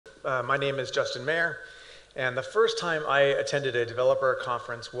My name is Justin Mayer, and the first time I attended a developer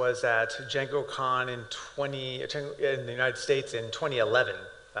conference was at DjangoCon in the United States in 2011.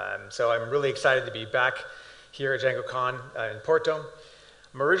 So I'm really excited to be back here at DjangoCon in Porto.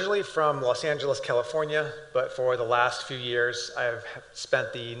 I'm originally from Los Angeles, California, but for the last few years, I've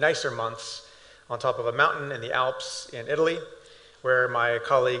spent the nicer months on top of a mountain in the Alps in Italy, where my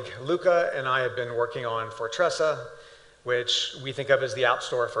colleague Luca and I have been working on Fortressa, which we think of as the app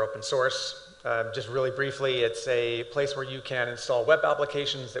store for open source. Just really briefly, it's a place where you can install web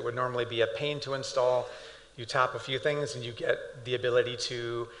applications that would normally be a pain to install. You tap a few things and you get the ability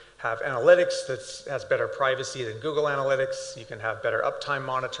to have analytics that has better privacy than Google Analytics. You can have better uptime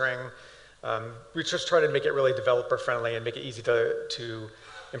monitoring. We just try to make it really developer friendly and make it easy to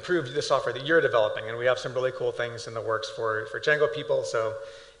improve the software that you're developing. And we have some really cool things in the works for Django people. So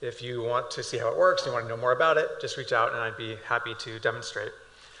if you want to see how it works, and you want to know more about it, just reach out and I'd be happy to demonstrate.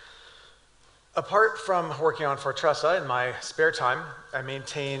 Apart from working on Fortressa in my spare time, I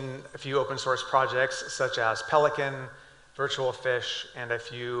maintain a few open source projects such as Pelican, Virtual Fish, and a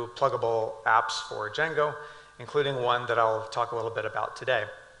few pluggable apps for Django, including one that I'll talk a little bit about today.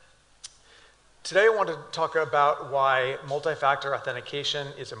 Today I want to talk about why multi-factor authentication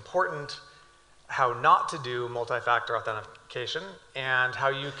is important, how not to do multi-factor authentication, and how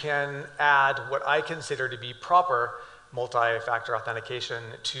you can add what I consider to be proper multi-factor authentication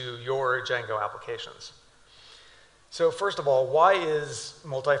to your Django applications. So first of all, why is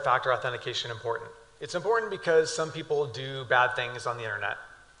multi-factor authentication important? It's important because some people do bad things on the internet,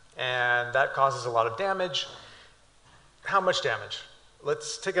 and that causes a lot of damage. How much damage?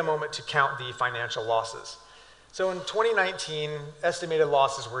 Let's take a moment to count the financial losses. So in 2019, estimated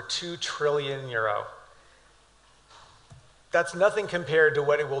losses were 2 trillion euro. That's nothing compared to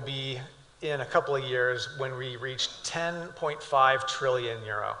what it will be in a couple of years when we reach 10.5 trillion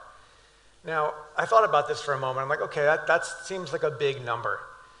euro. Now, I thought about this for a moment. I'm like, okay, that seems like a big number.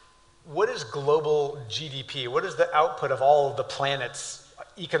 What is global GDP? What is the output of all of the planet's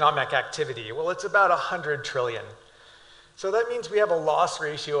economic activity? Well, it's about 100 trillion. So that means we have a loss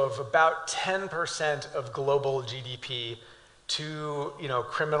ratio of about 10% of global GDP to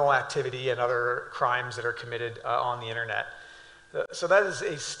criminal activity and other crimes that are committed on the internet. So that is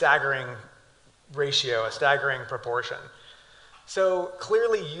a staggering ratio, a staggering proportion. So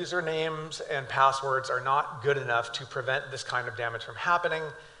clearly usernames and passwords are not good enough to prevent this kind of damage from happening.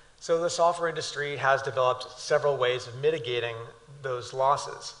 So the software industry has developed several ways of mitigating those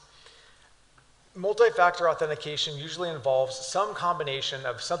losses. Multi-factor authentication usually involves some combination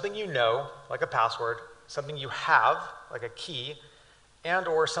of something you know, like a password, something you have, like a key, and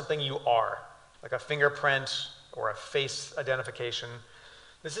or something you are, like a fingerprint or a face identification.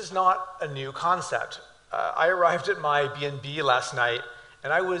 This is not a new concept. I arrived at my B&B last night,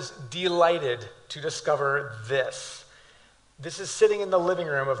 and I was delighted to discover this. This is sitting in the living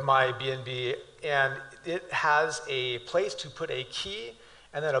room of my B&B, and it has a place to put a key,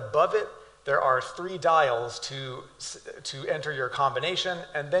 and then above it, there are 3 dials to enter your combination,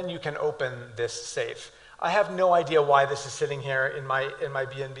 and then you can open this safe. I have no idea why this is sitting here in my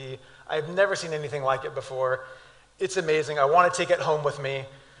B&B. I've never seen anything like it before. It's amazing. I want to take it home with me.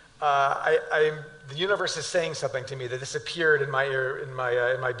 The universe is saying something to me that this appeared in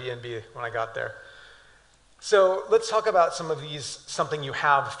my B&B when I got there. So let's talk about some of these something you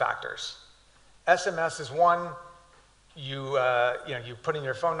have factors. SMS is one. You put in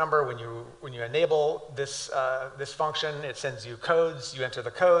your phone number when you enable this function. It sends you codes. You enter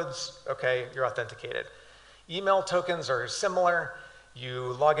the codes. Okay, you're authenticated. Email tokens are similar.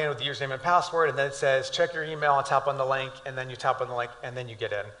 You log in with the username and password, and then it says check your email and tap on the link, and then you tap on the link, and then you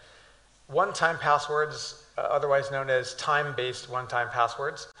get in. One-time passwords, otherwise known as time-based one-time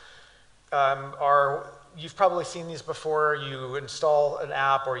passwords, you've probably seen these before. You install an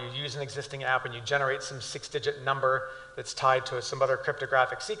app or you use an existing app and you generate some 6-digit number that's tied to some other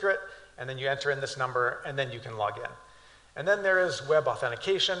cryptographic secret, and then you enter in this number, and then you can log in. And then there is web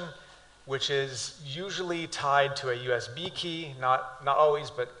authentication, which is usually tied to a USB key, not always,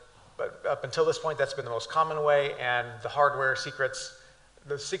 but up until this point, that's been the most common way, and the hardware secrets,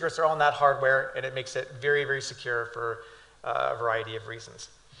 the secrets are on that hardware, and it makes it very, very secure for a variety of reasons.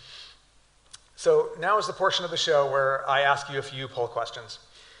 So now is the portion of the show where I ask you a few poll questions.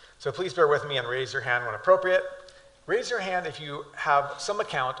 So please bear with me and raise your hand when appropriate. Raise your hand if you have some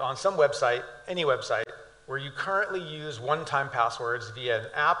account on some website, any website, where you currently use one-time passwords via an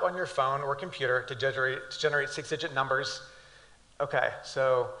app on your phone or computer to generate 6-digit numbers. Okay,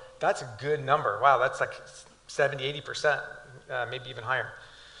 so that's a good number. Wow, that's like 70, 80%, maybe even higher.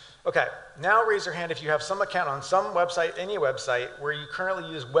 Okay, now raise your hand if you have some account on some website, any website, where you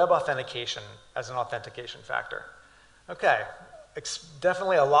currently use web authentication as an authentication factor. Okay, it's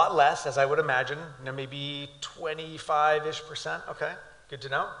definitely a lot less, as I would imagine, maybe 25-ish%. Okay, good to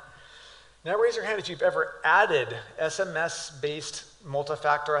know. Now raise your hand if you've ever added SMS-based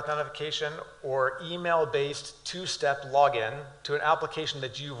multi-factor authentication or email-based two-step login to an application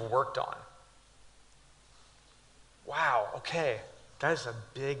that you've worked on. Wow, okay, that is a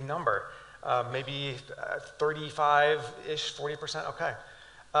big number. Maybe 35-ish, 40%, okay.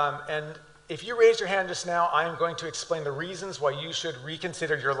 And if you raised your hand just now, I am going to explain the reasons why you should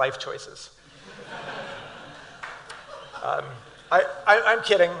reconsider your life choices. I'm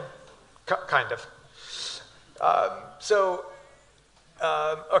kidding. Kind of.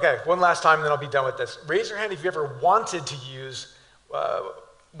 Okay, one last time, and then I'll be done with this. Raise your hand if you ever wanted to use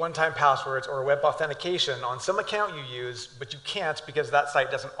one-time passwords or web authentication on some account you use, but you can't because that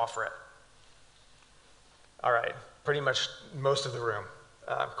site doesn't offer it. All right, pretty much most of the room.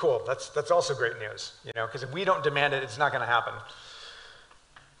 Cool, that's also great news, because if we don't demand it, it's not going to happen.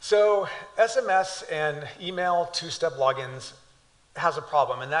 So SMS and email two-step logins has a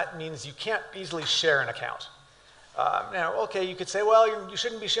problem, and that means you can't easily share an account. Now, okay, you could say, well, you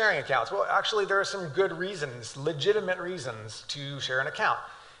shouldn't be sharing accounts. Well, actually, there are some good reasons, legitimate reasons to share an account.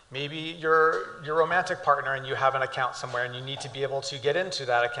 Maybe you're your romantic partner and you have an account somewhere and you need to be able to get into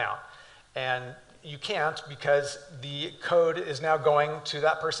that account. And you can't because the code is now going to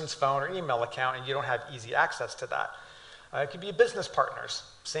that person's phone or email account and you don't have easy access to that. It could be business partners,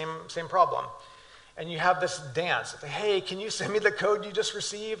 same problem. And you have this dance. Hey, can you send me the code you just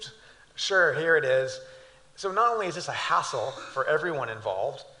received? Sure, here it is. So not only is this a hassle for everyone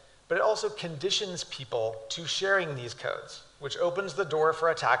involved, but it also conditions people to sharing these codes, which opens the door for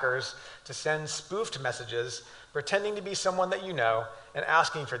attackers to send spoofed messages pretending to be someone that you know and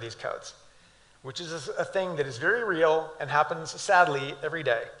asking for these codes, which is a thing that is very real and happens, sadly, every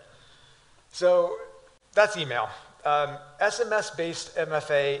day. So that's email. SMS-based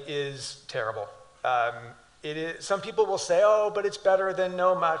MFA is terrible. Some people will say, oh, but it's better than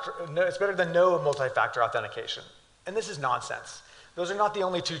no multi-factor authentication. And this is nonsense. Those are not the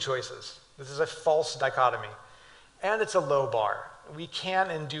only two choices. This is a false dichotomy. And it's a low bar. We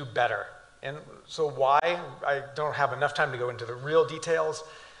can and do better. And so why? I don't have enough time to go into the real details,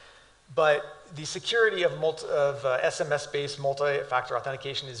 but the security of SMS-based multi-factor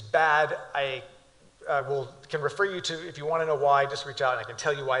authentication is bad. I can refer you to, if you want to know why, just reach out and I can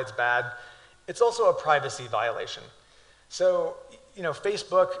tell you why it's bad. It's also a privacy violation. So,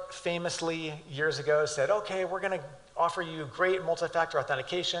 Facebook famously years ago said, okay, we're going to offer you great multi-factor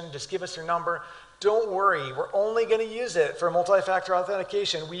authentication. Just give us your number. Don't worry, we're only going to use it for multi-factor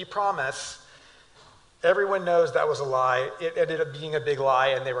authentication. We promise. Everyone knows that was a lie. It ended up being a big lie,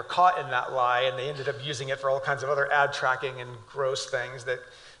 and they were caught in that lie, and they ended up using it for all kinds of other ad tracking and gross things that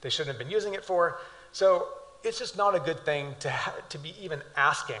they shouldn't have been using it for. So it's just not a good thing to be even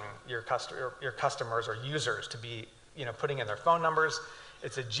asking your customers or users to be putting in their phone numbers.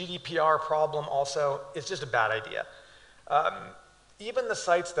 It's a GDPR problem also. It's just a bad idea. Even the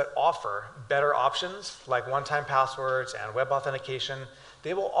sites that offer better options, like one-time passwords and web authentication,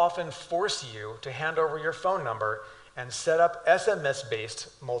 they will often force you to hand over your phone number and set up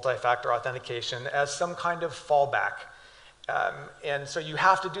SMS-based multi-factor authentication as some kind of fallback. And so you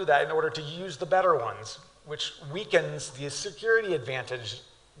have to do that in order to use the better ones, which weakens the security advantage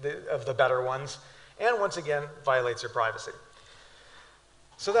of the better ones, and once again, violates your privacy.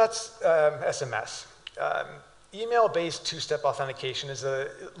 So that's SMS. Email-based two-step authentication is a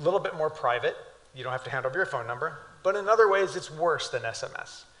little bit more private. You don't have to hand over your phone number, but in other ways, it's worse than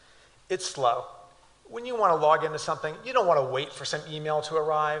SMS. It's slow. When you want to log into something, you don't want to wait for some email to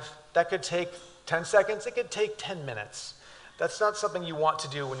arrive. That could take 10 seconds. It could take 10 minutes. That's not something you want to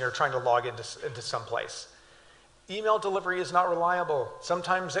do when you're trying to log into some place. Email delivery is not reliable.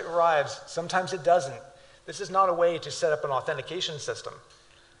 Sometimes it arrives, sometimes it doesn't. This is not a way to set up an authentication system.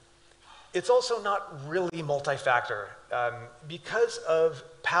 It's also not really multi-factor. Because of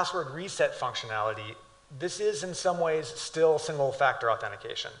password reset functionality, this is in some ways still single-factor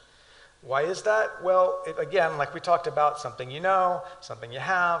authentication. Why is that? Well, again, like we talked about, something you know, something you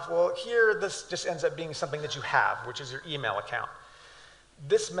have. Well, here this just ends up being something that you have, which is your email account.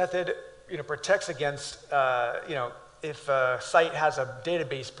 This method protects against, if a site has a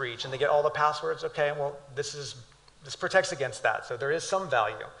database breach and they get all the passwords, okay, well, this protects against that, so there is some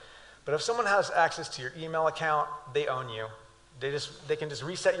value. But if someone has access to your email account, they own you. They can just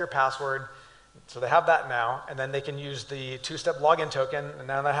reset your password, so they have that now, and then they can use the two-step login token, and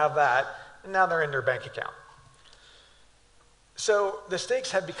now they have that, and now they're in their bank account. So the stakes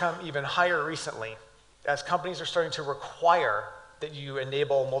have become even higher recently as companies are starting to require that you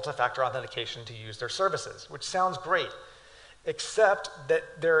enable multi-factor authentication to use their services, which sounds great, except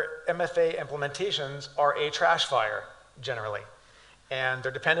that their MFA implementations are a trash fire, generally. And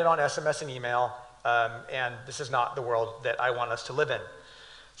they're dependent on SMS and email, and this is not the world that I want us to live in.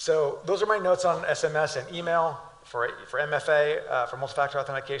 So those are my notes on SMS and email for MFA, for multi-factor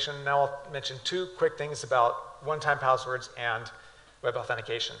authentication. Now I'll mention two quick things about one-time passwords and web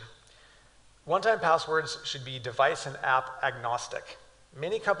authentication. One-time passwords should be device and app agnostic.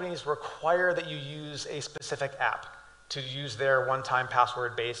 Many companies require that you use a specific app to use their one-time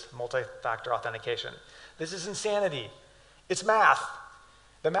password-based multi-factor authentication. This is insanity. It's math.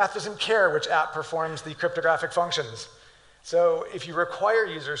 The math doesn't care which app performs the cryptographic functions. So if you require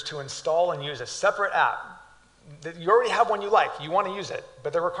users to install and use a separate app, you already have one you like, you want to use it,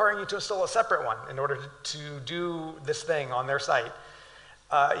 but they're requiring you to install a separate one in order to do this thing on their site.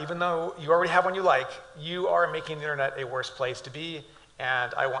 Even though you already have one you like, you are making the internet a worse place to be,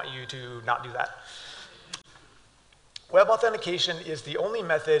 and I want you to not do that. Web authentication is the only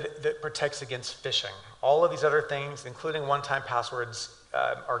method that protects against phishing. All of these other things, including one-time passwords,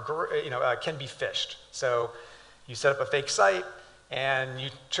 can be phished. So you set up a fake site, and you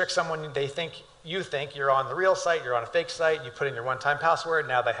trick someone, you think you're on the real site, you're on a fake site, you put in your one-time password,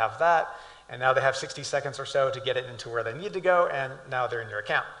 now they have that, and now they have 60 seconds or so to get it into where they need to go, and now they're in your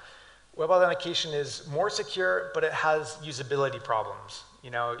account. Web authentication is more secure, but it has usability problems.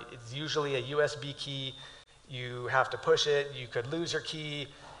 It's usually a USB key. You have to push it. You could lose your key.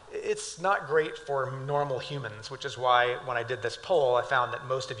 It's not great for normal humans, which is why when I did this poll, I found that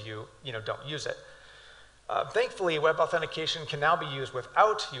most of you, don't use it. Thankfully, web authentication can now be used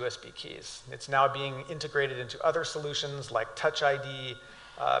without USB keys. It's now being integrated into other solutions like Touch ID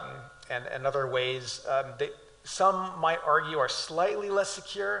and other ways. Some might argue are slightly less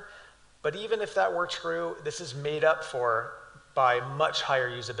secure, but even if that were true, this is made up for by much higher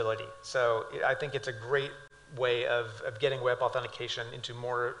usability. So I think it's a great way of getting web authentication into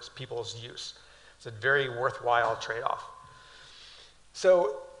more people's use. It's a very worthwhile trade-off.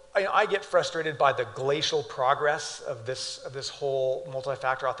 So I get frustrated by the glacial progress of this whole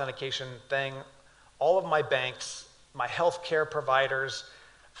multi-factor authentication thing. All of my banks, my healthcare providers,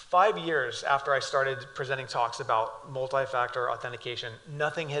 5 years after I started presenting talks about multi-factor authentication,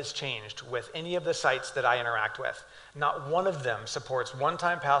 nothing has changed with any of the sites that I interact with. Not one of them supports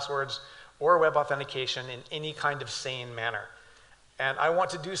one-time passwords or web authentication in any kind of sane manner. And I want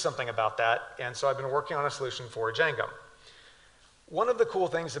to do something about that, and so I've been working on a solution for Django. One of the cool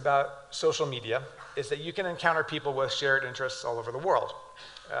things about social media is that you can encounter people with shared interests all over the world.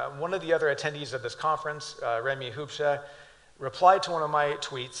 One of the other attendees of this conference, Remy Hupsha, replied to one of my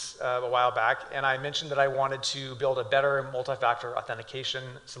tweets a while back, and I mentioned that I wanted to build a better multi-factor authentication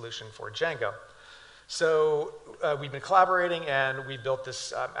solution for Django. So we've been collaborating, and we built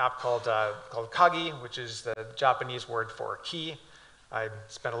this app called Kagi, which is the Japanese word for key. I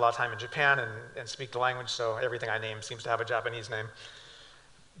spent a lot of time in Japan and speak the language, so everything I name seems to have a Japanese name.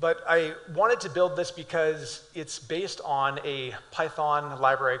 But I wanted to build this because it's based on a Python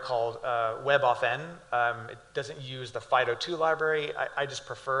library called WebAuthn. It doesn't use the FIDO2 library. I just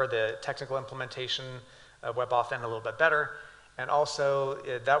prefer the technical implementation of WebAuthn a little bit better. And also,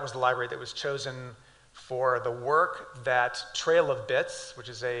 that was the library that was chosen for the work that Trail of Bits, which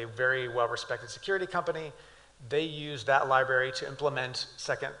is a very well-respected security company, they used that library to implement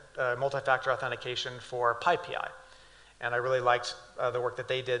multi-factor authentication for PyPI. And I really liked the work that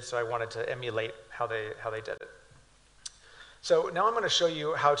they did, so I wanted to emulate how they did it. So now I'm going to show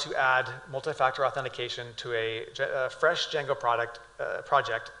you how to add multi-factor authentication to a fresh Django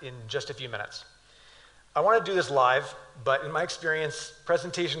project in just a few minutes. I want to do this live, but in my experience,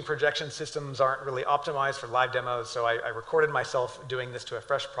 presentation projection systems aren't really optimized for live demos, so I recorded myself doing this to a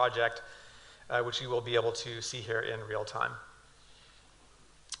fresh project, which you will be able to see here in real time.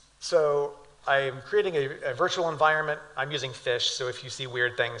 So I'm creating a virtual environment. I'm using fish, so if you see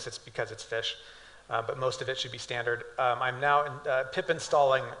weird things, it's because it's fish, but most of it should be standard. I'm now pip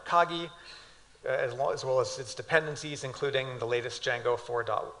installing Kagi, as well as its dependencies, including the latest Django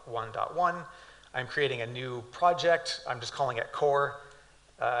 4.1.1. I'm creating a new project. I'm just calling it core,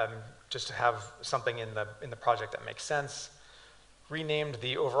 just to have something in the project that makes sense. Renamed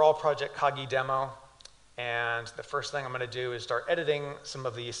the overall project Kagi Demo. And the first thing I'm going to do is start editing some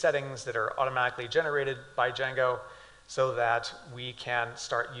of the settings that are automatically generated by Django so that we can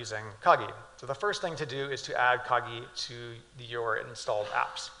start using Kagi. So the first thing to do is to add Kagi to your installed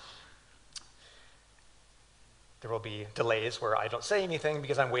apps. There will be delays where I don't say anything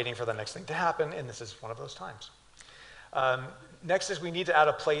because I'm waiting for the next thing to happen, and this is one of those times. Next is we need to add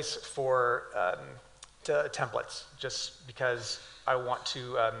a place for templates, just because I want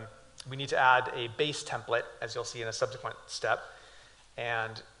to, we need to add a base template, as you'll see in a subsequent step.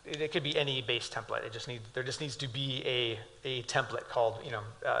 And it could be any base template. There just needs to be a template called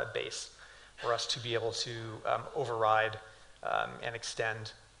base for us to be able to override and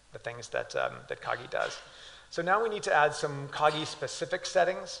extend the things that Kagi does. So now we need to add some Kagi specific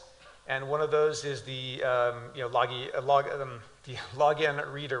settings, and one of those is the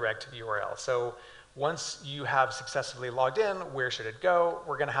login redirect URL. So once you have successfully logged in, where should it go?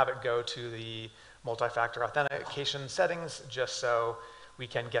 We're going to have it go to the multi-factor authentication settings, just so we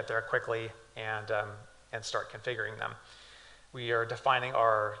can get there quickly and start configuring them. We are defining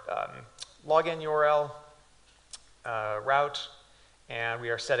our login URL route, and we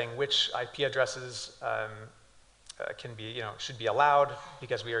are setting which IP addresses should be allowed,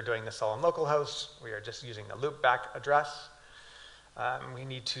 because we are doing this all on localhost. We are just using the loopback address. We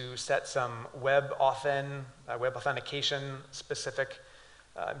need to set some web authentication specific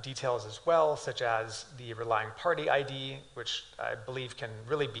details as well, such as the relying party ID, which I believe can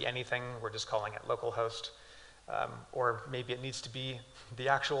really be anything. We're just calling it localhost. Or maybe it needs to be the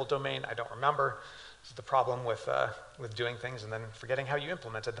actual domain. I don't remember. This is the problem with doing things and then forgetting how you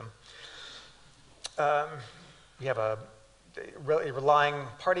implemented them. We have a relying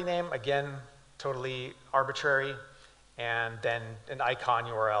party name, again, totally arbitrary, and then an icon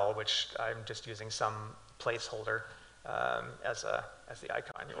URL, which I'm just using some placeholder as the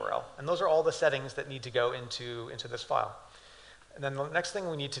icon URL. And those are all the settings that need to go into this file. And then the next thing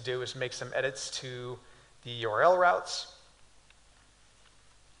we need to do is make some edits to the URL routes.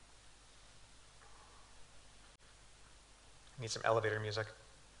 Need some elevator music.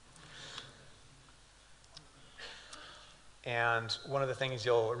 And one of the things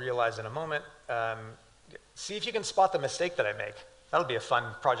you'll realize in a moment, see if you can spot the mistake that I make. That'll be a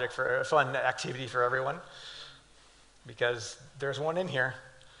fun project a fun activity for everyone, because there's one in here,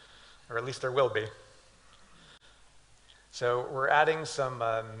 or at least there will be. So we're adding some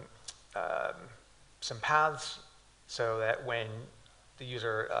paths so that when the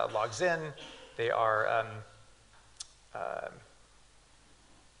user logs in, they are,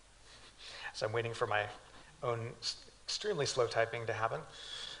 so I'm waiting for my own extremely slow typing to happen.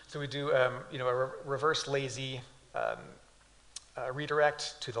 So we do a reverse lazy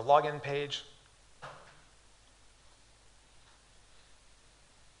redirect to the login page.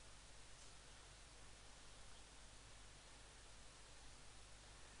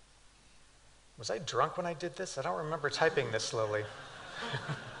 Was I drunk when I did this? I don't remember typing this slowly.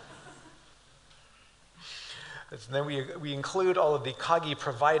 And then we include all of the Kagi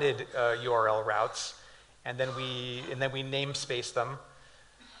provided URL routes, and then we namespace them,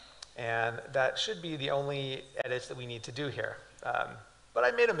 and that should be the only edits that we need to do here. But I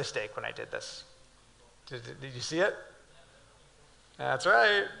made a mistake when I did this. Did you see it? That's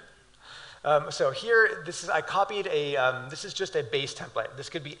right. So here, I copied this is just a base template. This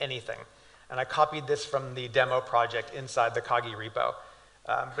could be anything. And I copied this from the demo project inside the Kagi repo.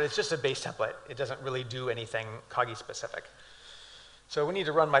 But it's just a base template. It doesn't really do anything Kagi specific. So we need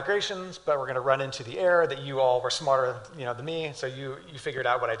to run migrations, but we're going to run into the error that you all were smarter than me, so you figured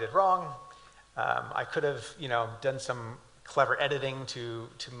out what I did wrong. I could have done some clever editing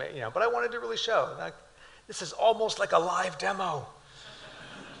but I wanted to really show that this is almost like a live demo.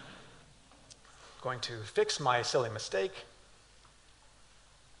 Going to fix my silly mistake.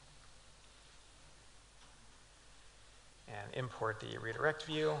 And import the redirect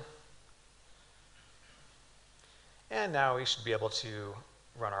view. And now we should be able to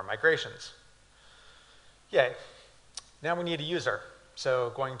run our migrations. Yay. Now we need a user.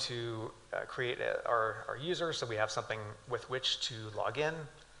 So going to create our user so we have something with which to log in.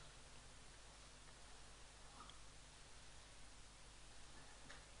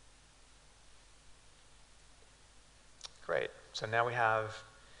 Great. So now we have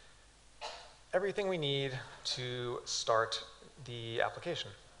everything we need to start the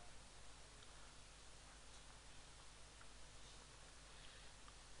application.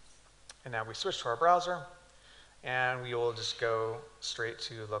 And now we switch to our browser, and we will just go straight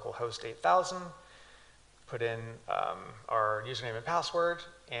to localhost 8000, put in our username and password,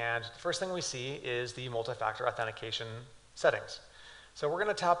 and the first thing we see is the multi-factor authentication settings. So we're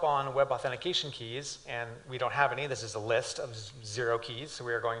going to tap on web authentication keys, and we don't have any. This is a list of 0 keys, so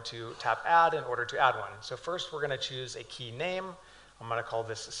we are going to tap add in order to add one. So first we're going to choose a key name. I'm going to call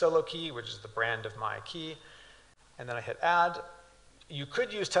this solo key, which is the brand of my key, and then I hit add. You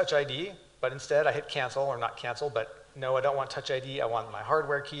could use Touch ID, but instead I hit cancel, or not cancel, but no, I don't want Touch ID, I want my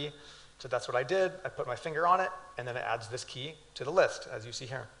hardware key. So that's what I did. I put my finger on it, and then it adds this key to the list, as you see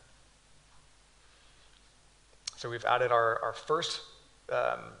here. So we've added our first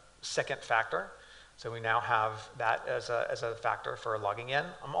second factor. So we now have that as a factor for logging in.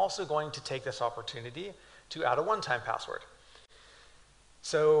 I'm also going to take this opportunity to add a one-time password.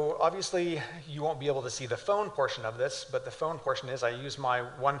 So obviously, you won't be able to see the phone portion of this, but the phone portion is I use my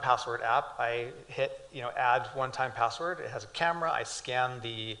 1Password app. I hit add one-time password. It has a camera. I scan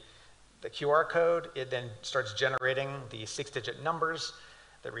the QR code. It then starts generating the 6-digit numbers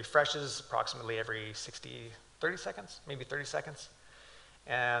that refreshes approximately every 30 seconds, maybe 30 seconds.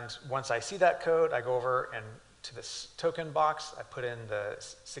 And once I see that code, I go over and to this token box. I put in the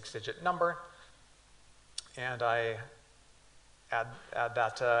 6-digit number, and I add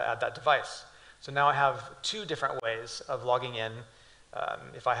that device. So now I have two different ways of logging in.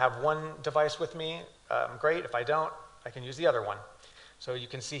 If I have one device with me, great. If I don't, I can use the other one. So you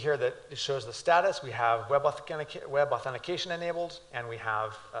can see here that it shows the status. We have web authentication enabled, and we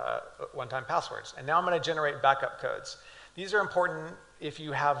have one-time passwords. And now I'm going to generate backup codes. These are important. If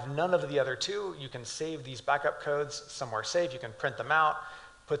you have none of the other two, you can save these backup codes somewhere safe. You can print them out,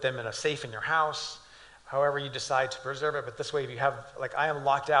 put them in a safe in your house, however you decide to preserve it. But this way, if you have, like I am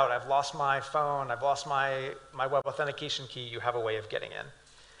locked out, I've lost my phone, I've lost my web authentication key, you have a way of getting in.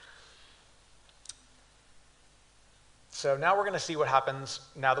 So now we're going to see what happens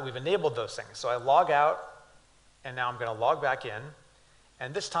now that we've enabled those things. So I log out, and now I'm going to log back in.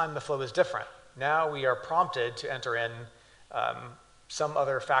 And this time, the flow is different. Now we are prompted to enter in some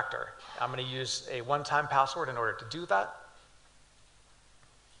other factor. I'm going to use a one-time password in order to do that.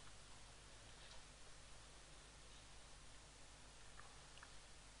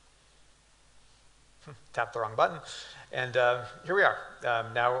 Tap the wrong button, and here we are.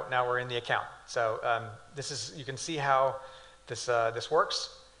 Now we're in the account. So this is, you can see how this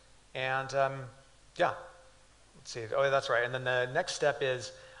works, and yeah, let's see. Oh, that's right. And then the next step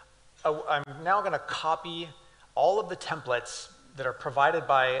is I'm now going to copy all of the templates that are provided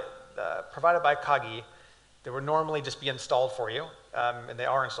by Kagi that would normally just be installed for you, and they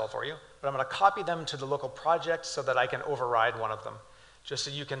are installed for you. But I'm going to copy them to the local project so that I can override one of them, just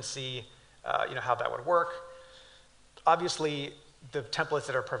so you can see how that would work. Obviously, the templates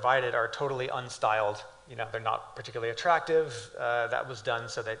that are provided are totally unstyled. They're not particularly attractive. That was done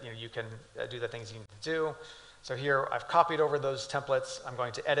so that you can do the things you need to do. So here, I've copied over those templates. I'm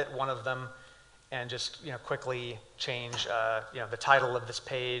going to edit one of them and just quickly change the title of this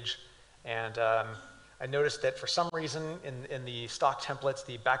page. And I noticed that for some reason in the stock templates,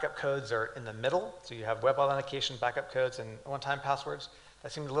 the backup codes are in the middle. So you have web authentication backup codes and one-time passwords.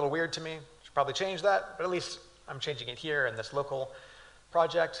 That seemed a little weird to me. Should probably change that, but at least I'm changing it here in this local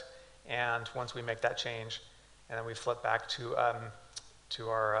project. And once we make that change, and then we flip back to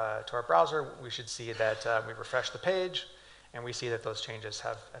our browser, we should see that we refresh the page, and we see that those changes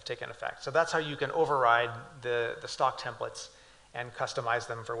have taken effect. So that's how you can override the stock templates and customize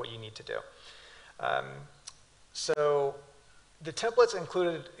them for what you need to do. So the templates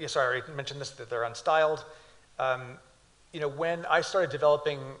included, sorry, I already mentioned this, that they're unstyled. When I started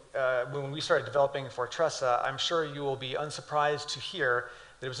developing, when we started developing Fortressa, I'm sure you will be unsurprised to hear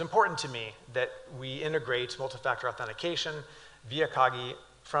that it was important to me that we integrate multi-factor authentication via Kagi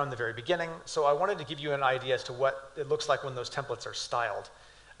from the very beginning. So I wanted to give you an idea as to what it looks like when those templates are styled,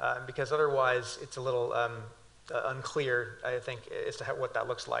 because otherwise it's a little unclear, I think, as to what that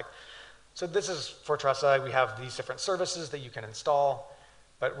looks like. So this is Fortressa. We have these different services that you can install,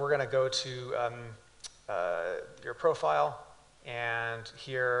 but we're going to go to your profile, and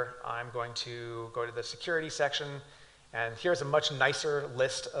here I'm going to go to the security section, and here's a much nicer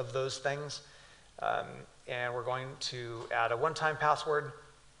list of those things. And we're going to add a one-time password,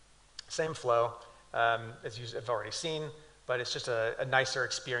 same flow as you've already seen, but it's just a nicer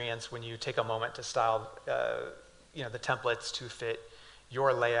experience when you take a moment to style the templates to fit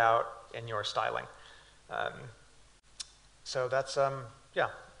your layout and your styling. So that's, yeah.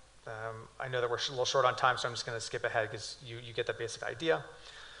 I know that we're a little short on time, so I'm just going to skip ahead because you get the basic idea.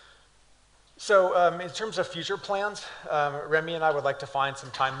 So in terms of future plans, Remy and I would like to find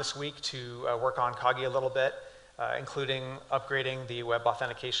some time this week to work on Kagi a little bit, including upgrading the web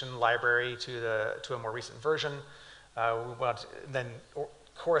authentication library to a more recent version. We want to then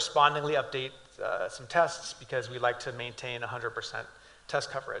correspondingly update some tests because we like to maintain 100%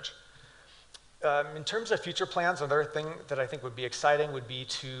 test coverage. In terms of future plans, another thing that I think would be exciting would be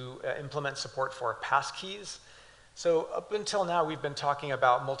to implement support for passkeys. So up until now, we've been talking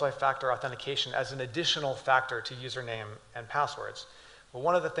about multi-factor authentication as an additional factor to username and passwords. But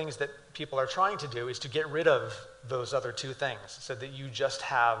one of the things that people are trying to do is to get rid of those other two things so that you just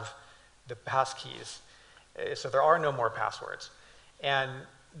have the passkeys. So there are no more passwords. And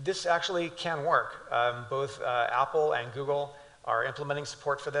this actually can work. Both Apple and Google are implementing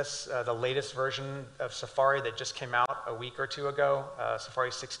support for this. The latest version of Safari that just came out a week or two ago,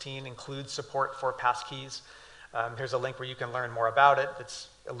 Safari 16, includes support for passkeys. Here's a link where you can learn more about it. It's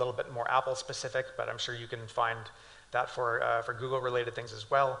a little bit more Apple specific, but I'm sure you can find that for Google related things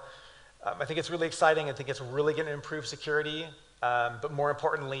as well. I think it's really exciting. I think it's really going to improve security, but more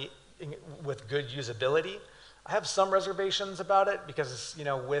importantly, with good usability. I have some reservations about it because,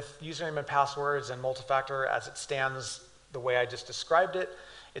 with username and passwords and multi-factor as it stands, the way I just described it,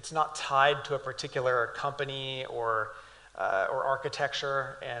 it's not tied to a particular company or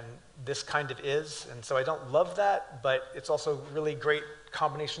architecture, and this kind of is. And so I don't love that, but it's also really great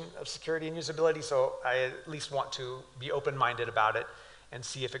combination of security and usability, so I at least want to be open-minded about it and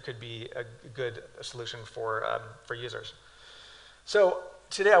see if it could be a good solution for users. So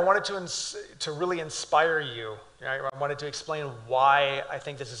today I wanted to really inspire you. I wanted to explain why I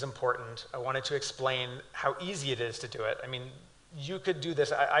think this is important. I wanted to explain how easy it is to do it. I mean, you could do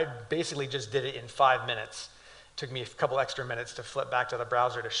this. I basically just did it in 5 minutes. It took me a couple extra minutes to flip back to the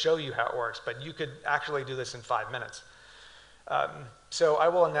browser to show you how it works, but you could actually do this in 5 minutes. So I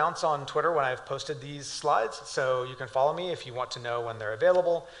will announce on Twitter when I've posted these slides, so you can follow me if you want to know when they're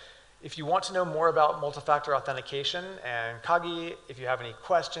available. If you want to know more about multi-factor authentication and Kagi, if you have any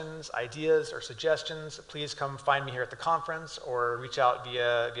questions, ideas, or suggestions, please come find me here at the conference or reach out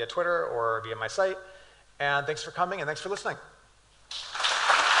via Twitter or via my site. And thanks for coming and thanks for listening.